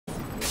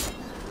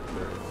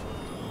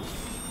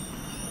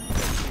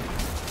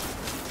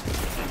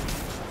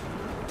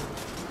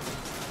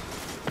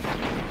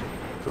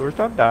Or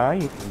stop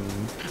dying.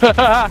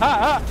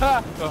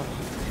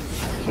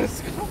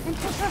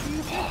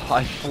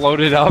 I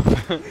floated up.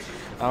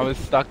 I was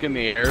stuck in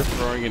the air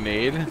throwing a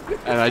nade,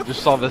 and I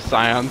just saw the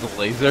Scion's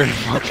laser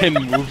fucking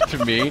move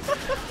to me.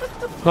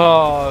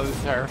 Oh, it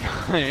was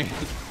terrifying.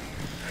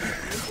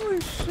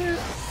 Holy shit.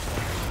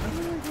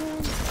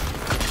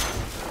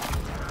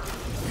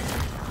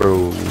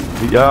 Bro.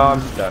 Yeah,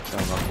 I'm stuck. No,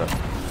 I'm not stuck.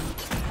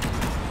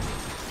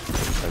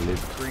 I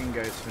live. Green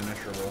guy's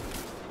finisherable.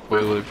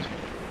 We lived.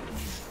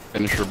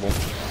 Finisherable.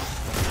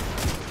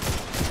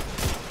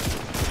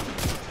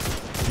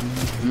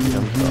 Green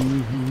guy's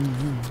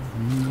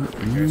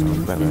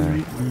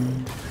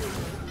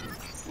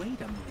Wait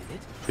a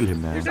minute. Kill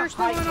him now. There's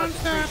no one on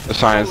top. The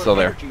Scion's still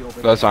there.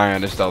 The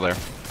Scion is still there.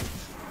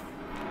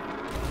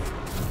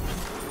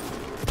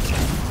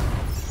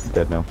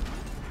 Dead now.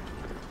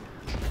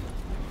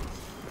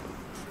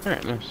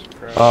 Alright, nice.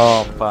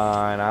 Oh,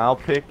 fine. I'll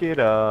pick it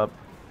up.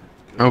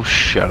 Oh,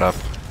 shut up.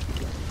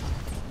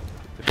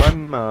 If I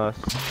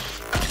must.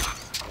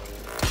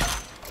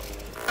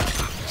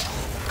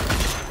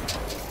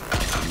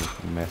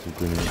 Massive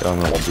grenade. Oh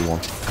no, 1v1.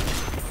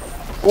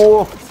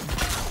 Oh!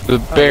 The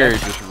bear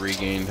just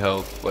regained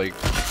health, like,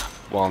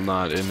 while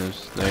not in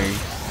his thing.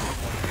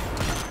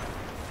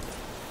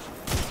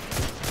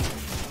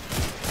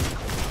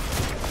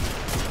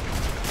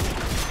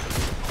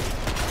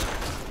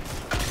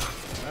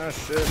 Oh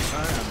shit,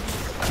 Scion.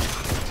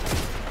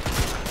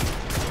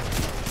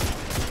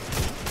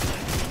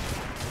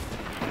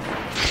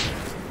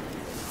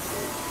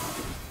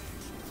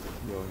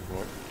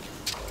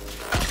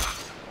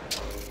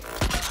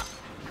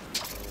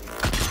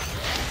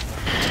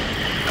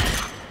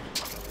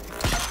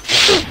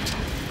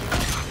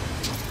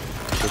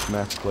 Best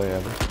mass play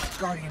ever.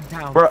 Guardian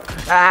down. Bro,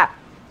 ah!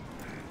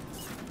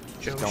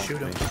 Joe, Don't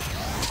shoot him. think.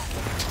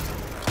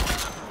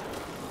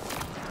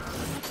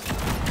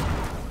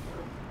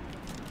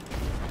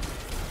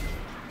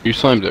 You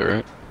slammed it,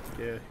 right?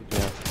 Yeah, he did.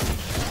 Yeah.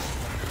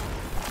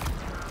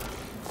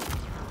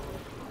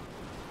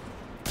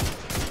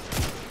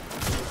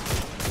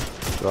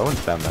 So I wouldn't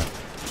stand there.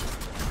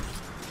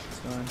 It's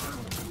fine.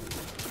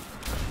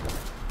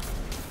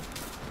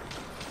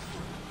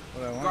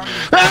 What I want.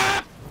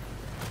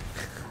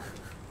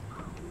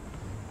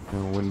 No,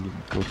 when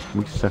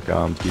we suck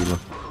arm dealer.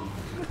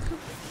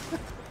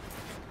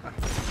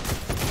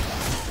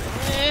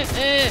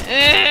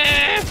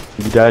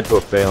 You died to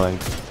a failing.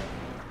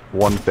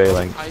 One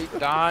failing. I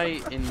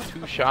die in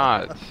 2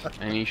 shots,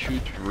 and he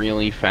shoots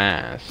really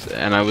fast,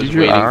 and I was Use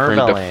your waiting for him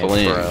to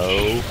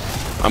arbalest,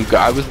 flinch.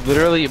 I was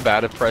literally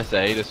about to press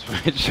A to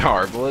switch to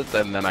arbalest,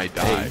 and then I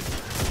died.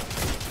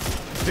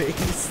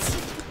 Based.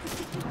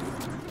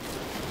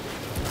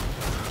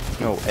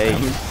 No, A.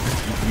 You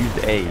used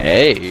A.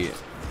 A?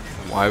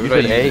 Why would I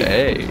use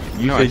A?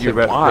 You No, I said you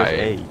were about to press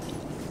A.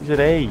 You said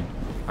A.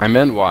 I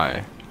meant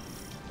Y.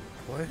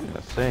 What?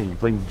 I'm saying, you're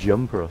playing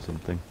jumper or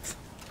something.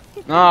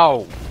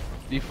 No!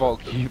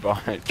 Default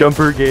keybind.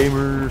 Jumper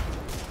gamer!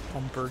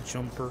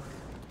 Jumper.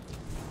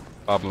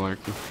 Bob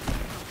Malarkey.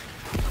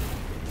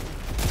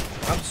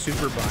 I'm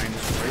super bind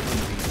is right on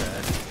the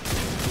D-pad.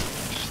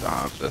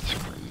 Stop, that's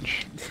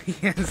cringe.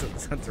 Yes,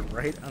 it's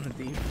right on the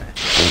D-pad.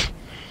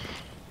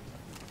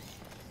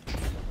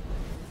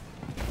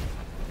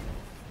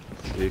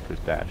 Jacre's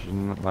dash,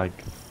 isn't it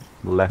like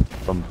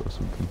left bump or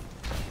something?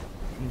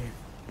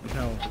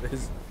 No,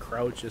 his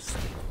crouch is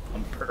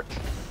bumper.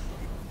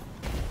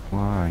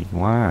 Why?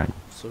 Why?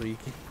 So he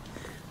can.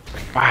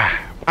 Why?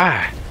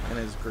 Why? And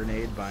his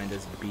grenade bind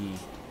is B.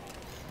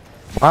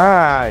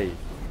 Why?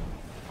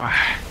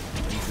 Why?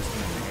 He's just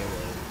gonna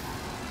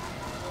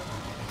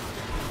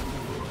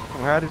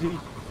Halo. How did he?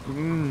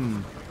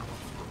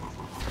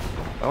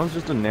 That one's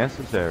just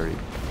unnecessary.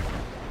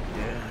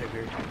 Yeah, I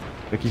agree.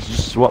 Like he's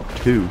just swapped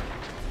 2.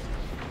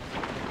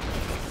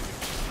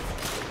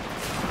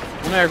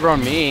 You're never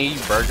on me, you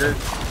burger.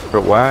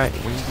 But why?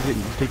 When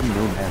he's taking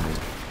no damage.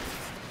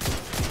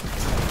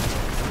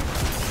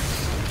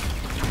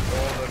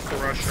 All the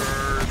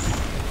crushers.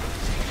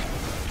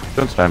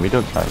 Don't spam me,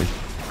 don't spam me.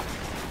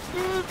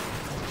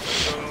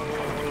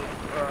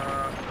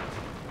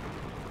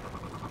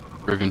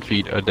 Riven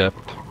feet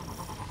adept.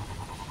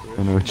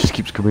 I know, it just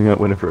keeps coming out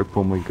whenever I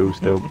pull my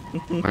ghost out.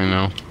 I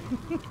know.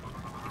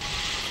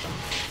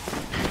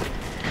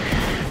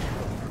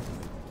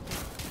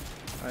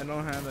 I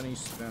don't have any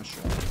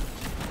special.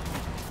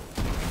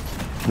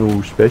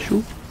 No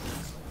special?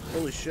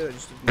 Holy shit, I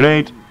just did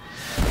Grenade!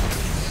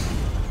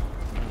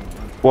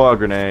 Wall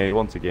grenade,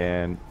 once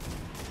again.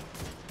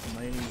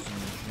 Ladies and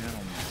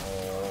gentlemen.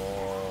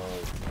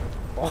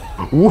 Oh.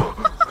 Whoa.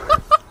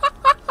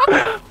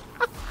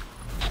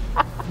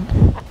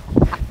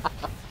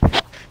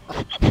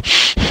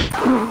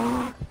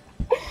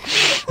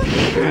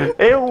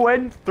 It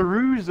went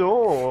through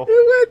Zor.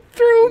 It went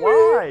through me.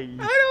 Why?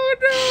 I don't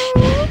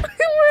know.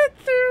 It went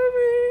through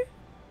me.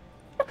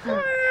 What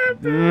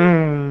happened?